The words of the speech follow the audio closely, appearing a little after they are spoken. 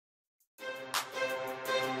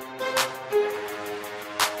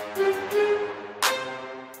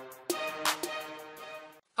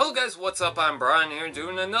guys, what's up? I'm Brian here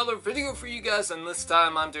doing another video for you guys, and this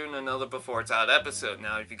time I'm doing another Before It's Out episode.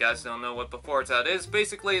 Now, if you guys don't know what Before It's Out is,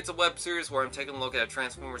 basically it's a web series where I'm taking a look at a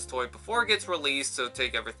Transformers toy before it gets released, so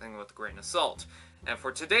take everything with a grain of salt. And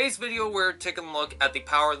for today's video, we're taking a look at the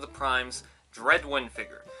Power of the Primes Dreadwind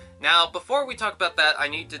figure. Now, before we talk about that, I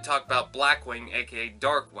need to talk about Blackwing, aka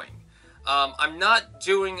Darkwing. I'm not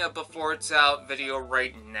doing a Before It's Out video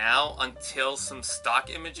right now until some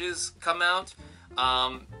stock images come out.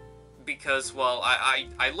 Because, well,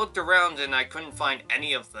 I looked around and I couldn't find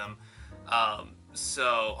any of them.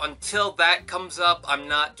 So until that comes up, I'm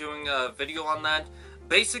not doing a video on that.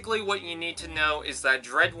 Basically, what you need to know is that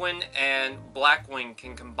Dreadwind and Blackwing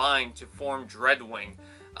can combine to form Dreadwing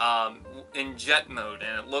in jet mode,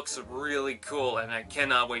 and it looks really cool, and I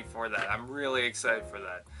cannot wait for that. I'm really excited for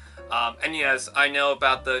that. And yes, I know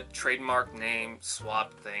about the trademark name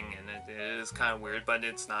swap thing, and it is kind of weird, but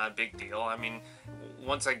it's not a big deal. I mean,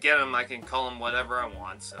 once I get him, I can call him whatever I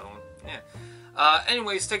want, so, yeah.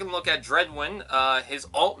 Anyways, taking a look at Dreadwind, his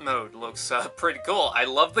alt mode looks pretty cool. I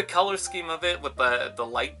love the color scheme of it with the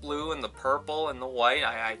light blue and the purple and the white.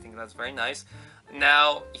 I think that's very nice.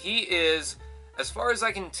 Now, he is, as far as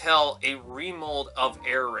I can tell, a remold of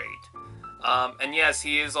Air Raid. And yes,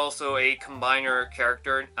 he is also a Combiner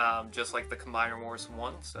character, just like the Combiner Wars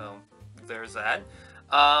 1, so there's that.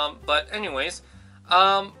 But anyways,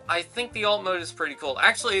 I think the alt mode is pretty cool.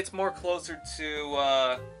 Actually, it's more closer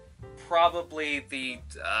to, probably the,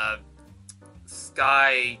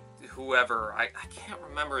 Sky whoever. I can't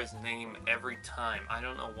remember his name every time. I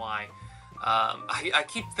don't know why. I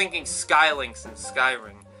keep thinking Skylinks and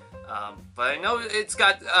Skyring. But I know it's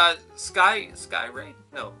got, Sky Raid?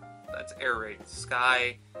 No. That's Air Raid.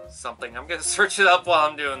 Sky something. I'm gonna search it up while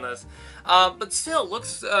I'm doing this. But still,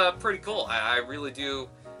 looks pretty cool. I really do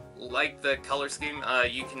like the color scheme.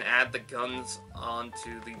 You can add the guns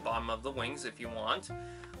onto the bottom of the wings if you want.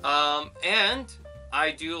 And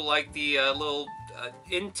I do like the little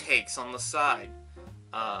intakes on the side.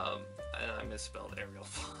 And I misspelled aerial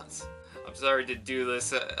fonts. I'm sorry to do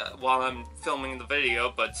this while I'm filming the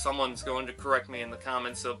video, but someone's going to correct me in the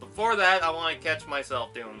comments, so before that, I want to catch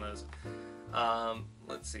myself doing this.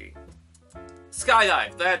 Let's see.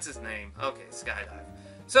 Skydive, that's his name. Okay, Skydive.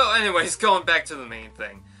 So anyways, going back to the main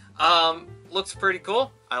thing. Looks pretty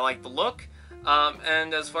cool. I like the look.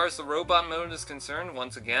 And as far as the robot mode is concerned,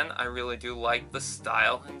 once again, I really do like the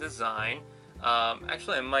style and design.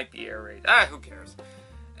 Actually, it might be Air Raid. Who cares?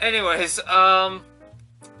 Anyways,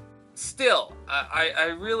 still,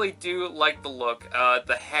 I really do like the look.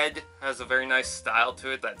 The head has a very nice style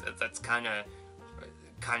to it. That's kind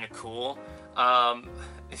of cool.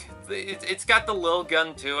 It's got the little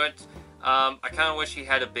gun to it. I kind of wish he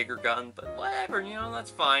had a bigger gun, but whatever, you know, that's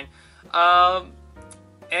fine.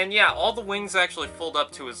 And yeah, all the wings actually fold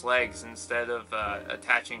up to his legs instead of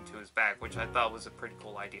attaching to his back, which I thought was a pretty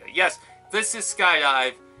cool idea. Yes, this is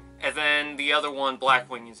Skydive. And then the other one,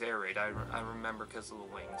 Blackwing, is Air Raid. I remember because of the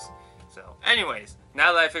wings. So, anyways,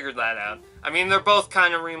 now that I figured that out, I mean, they're both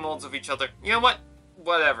kind of remolds of each other. You know what?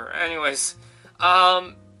 Whatever. Anyways,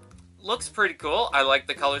 looks pretty cool. I like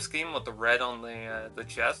the color scheme with the red on the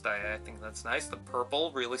chest. I think that's nice. The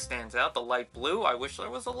purple really stands out. The light blue, I wish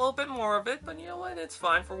there was a little bit more of it, but you know what? It's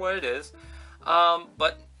fine for what it is.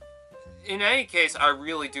 But in any case, I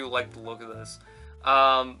really do like the look of this.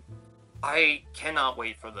 I cannot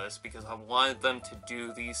wait for this because I wanted them to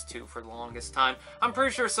do these two for the longest time. I'm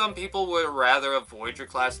pretty sure some people would rather a Voyager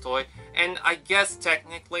class toy, and I guess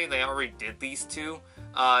technically they already did these two.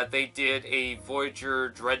 They did a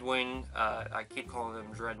Voyager Dreadwing, I keep calling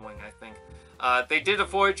them Dreadwing, I think. They did a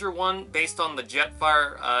Voyager one based on the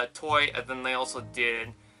Jetfire toy, and then they also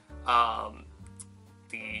did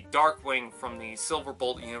the Darkwing from the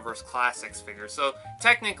Silverbolt Universe Classics figure. So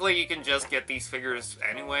technically you can just get these figures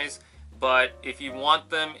anyways. But if you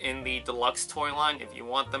want them in the Deluxe toy line, if you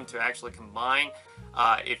want them to actually combine,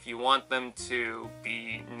 if you want them to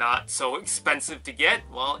be not so expensive to get,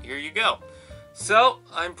 well, here you go. So,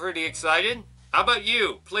 I'm pretty excited. How about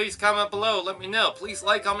you? Please comment below, let me know. Please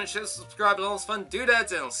like, comment, share, subscribe, and all those fun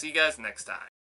doodads, and I'll see you guys next time.